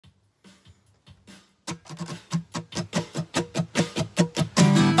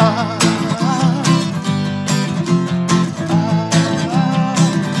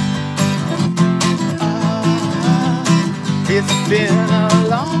It's been a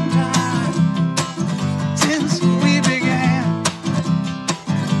long time since we began.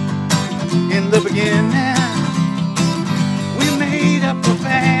 In the beginning, we made up a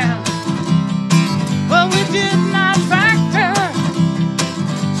band, but we did not factor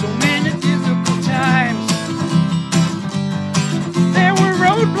so many difficult times. There were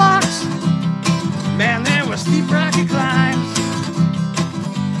roadblocks, man, there were steep rocky climbs.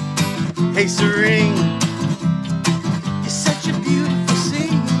 Hey Serene, you're such a beautiful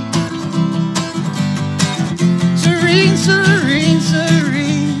scene. Serene, serene,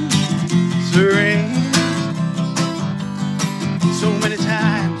 serene, serene. So many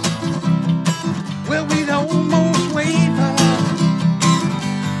times, well, we'd almost waver,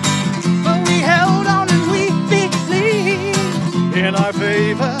 but we held on and we believed in our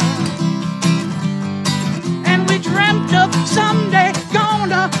favor. And we dreamt of someday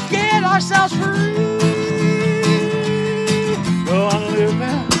gonna get ourselves free. Go on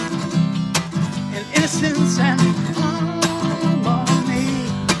living in innocence and harmony.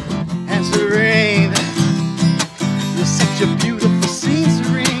 And Serene, you're such a beautiful scene,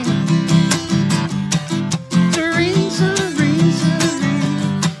 Serene. Serene, serene,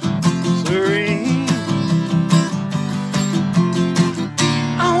 serene, serene.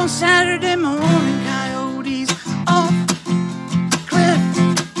 On Saturday morning, coyotes off the cliff.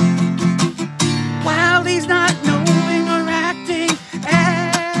 While he's not knowing or acting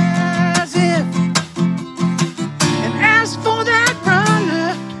as if. And as for that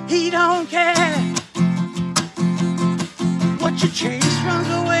runner, he don't care. What you chase runs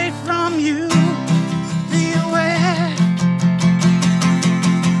away from you. Be aware.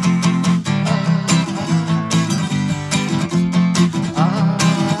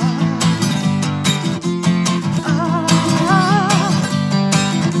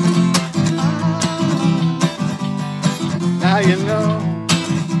 Now you know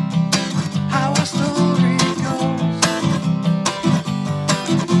how our story goes.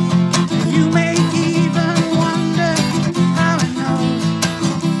 You may even wonder how it knows.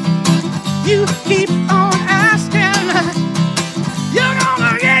 You keep on asking, you're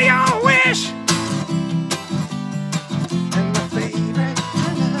gonna get your wish. And my favorite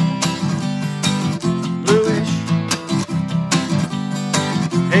color, bluish.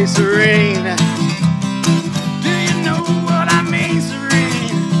 Hey Serene, do you know what I mean,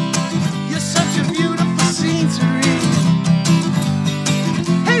 Serene? You're such a beautiful scene, Serene.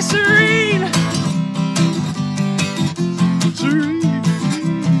 Hey Serene, Serene,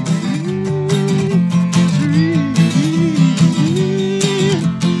 Serene,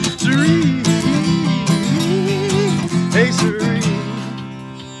 Serene. Hey Serene.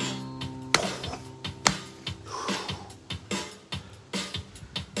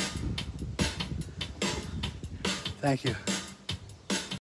 Thank you.